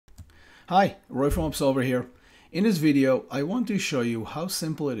Hi, Roy from Upsolver here. In this video, I want to show you how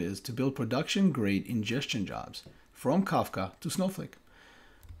simple it is to build production-grade ingestion jobs from Kafka to Snowflake.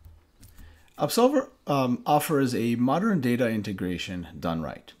 Upsolver offers a modern data integration done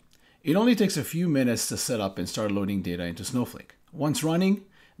right. It only takes a few minutes to set up and start loading data into Snowflake. Once running,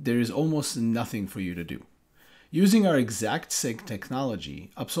 there is almost nothing for you to do. Using our exact sync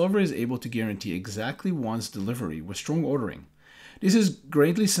technology, Upsolver is able to guarantee exactly once delivery with strong ordering. This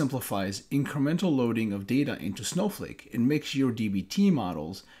greatly simplifies incremental loading of data into Snowflake and makes your dbt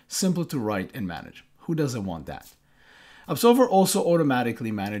models simpler to write and manage. Who doesn't want that? Upsolver also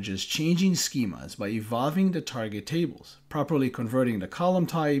automatically manages changing schemas by evolving the target tables, properly converting the column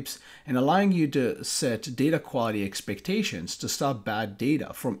types, and allowing you to set data quality expectations to stop bad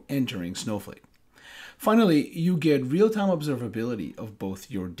data from entering Snowflake. Finally, you get real-time observability of both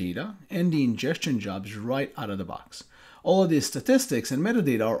your data and the ingestion jobs right out of the box. All of these statistics and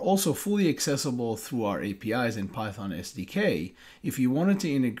metadata are also fully accessible through our APIs and Python SDK if you wanted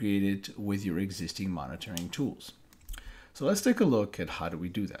to integrate it with your existing monitoring tools. So let's take a look at how do we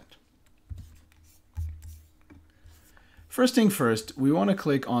do that. First thing first, we want to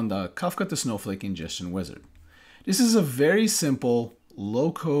click on the Kafka to Snowflake ingestion wizard. This is a very simple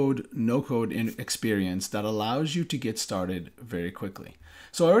low-code, no-code experience that allows you to get started very quickly.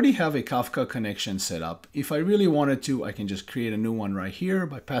 So I already have a Kafka connection set up. If I really wanted to, I can just create a new one right here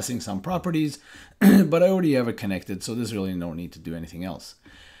by passing some properties, but I already have it connected, so there's really no need to do anything else.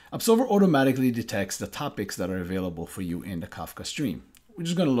 Upsolver automatically detects the topics that are available for you in the Kafka stream. We're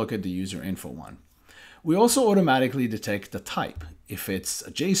just going to look at the user info one. We also automatically detect the type. If it's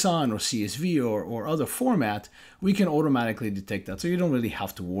a JSON or CSV or other format, we can automatically detect that, so you don't really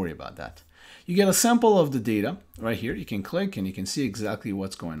have to worry about that. You get a sample of the data right here. You can click and you can see exactly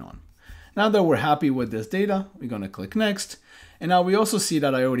what's going on. Now that we're happy with this data, we're going to click next. And now we also see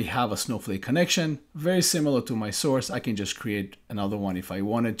that I already have a Snowflake connection, very similar to my source. I can just create another one if I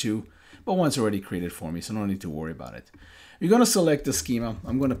wanted to, but one's already created for me, so no need to worry about it. We're going to select the schema.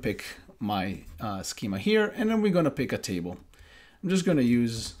 I'm going to pick my schema here, and then we're going to pick a table. I'm just going to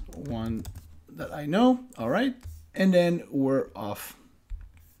use one that I know. All right. And then we're off.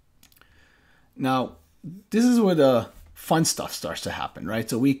 Now, this is where the fun stuff starts to happen, right?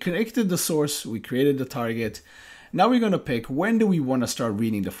 So we connected the source, we created the target. Now we're going to pick when do we want to start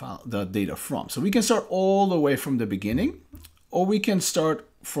reading the data from. So we can start all the way from the beginning, or we can start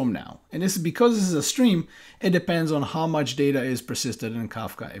from now. And this is because this is a stream, it depends on how much data is persisted in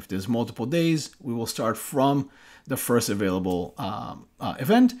Kafka. If there's multiple days, we will start from the first available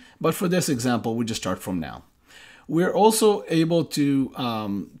event. But for this example, we just start from now. We're also able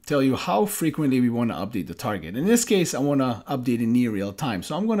to tell you how frequently we want to update the target. In this case, I want to update in near real time.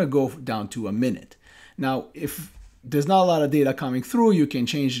 So I'm going to go down to a minute. Now, if there's not a lot of data coming through, you can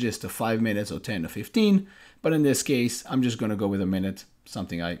change this to 5 minutes or 10 or 15. But in this case, I'm just going to go with a minute,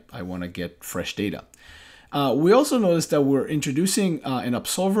 something I want to get fresh data. We also notice that we're introducing an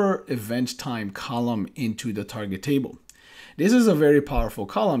Upsolver event time column into the target table. This is a very powerful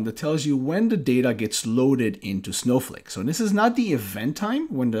column that tells you when the data gets loaded into Snowflake. So this is not the event time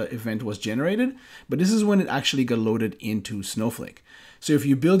when the event was generated, but this is when it actually got loaded into Snowflake. So if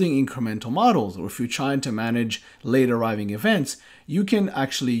you're building incremental models, or if you're trying to manage late arriving events, you can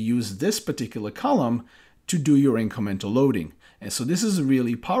actually use this particular column to do your incremental loading. And so this is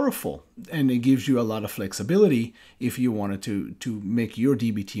really powerful, and it gives you a lot of flexibility if you wanted to make your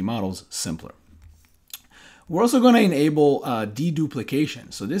dbt models simpler. We're also going to enable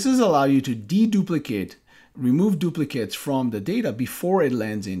deduplication. So this is allow you to deduplicate, remove duplicates from the data before it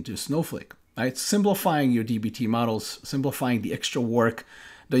lands into Snowflake. Right? Simplifying your dbt models, simplifying the extra work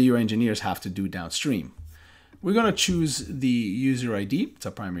that your engineers have to do downstream. We're going to choose the user ID, it's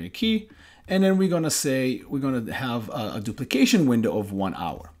a primary key, and then we're going to say we're going to have a duplication window of 1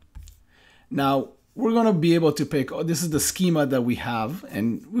 hour. Now, we're going to be able to pick, this is the schema that we have,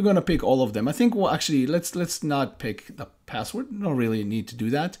 and we're going to pick all of them. I think, well, actually, let's not pick the password. Don't really need to do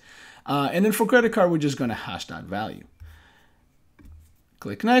that. And then for credit card, we're just going to hash that value.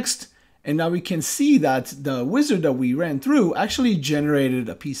 Click next. And now we can see that the wizard that we ran through actually generated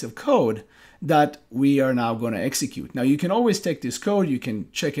a piece of code that we are now going to execute. Now you can always take this code, you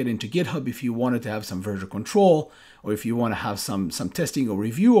can check it into GitHub if you wanted to have some version control, or if you want to have some testing or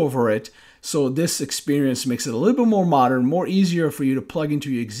review over it. So this experience makes it a little bit more modern, more easier for you to plug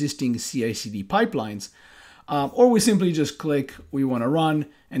into your existing CI/CD pipelines. Or we simply just click, we want to run,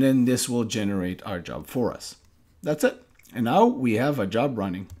 and then this will generate our job for us. That's it. And now we have a job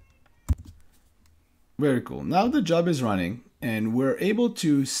running. Very cool. Now the job is running and we're able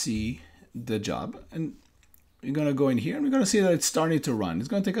to see the job, and we're going to go in here and we're going to see that it's starting to run. It's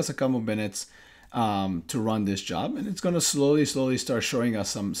going to take us a couple of minutes to run this job, and it's going to slowly start showing us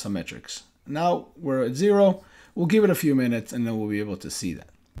some metrics. Now we're at 0. We'll give it a few minutes and then we'll be able to see that.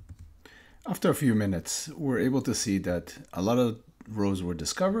 After a few minutes, we're able to see that a lot of rows were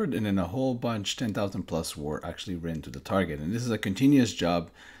discovered, and then a whole bunch, 10,000 plus, were actually written to the target. And this is a continuous job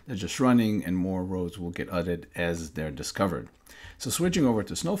that's just running, and more rows will get added as they're discovered. So switching over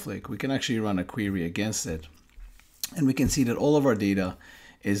to Snowflake, we can actually run a query against it, and we can see that all of our data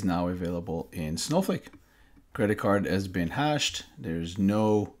is now available in Snowflake. Credit card has been hashed. There's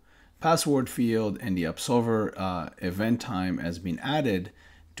no password field, and the Upsolver event time has been added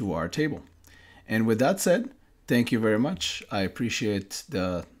to our table. And with that said, thank you very much. I appreciate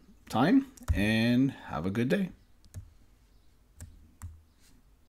the time, and have a good day.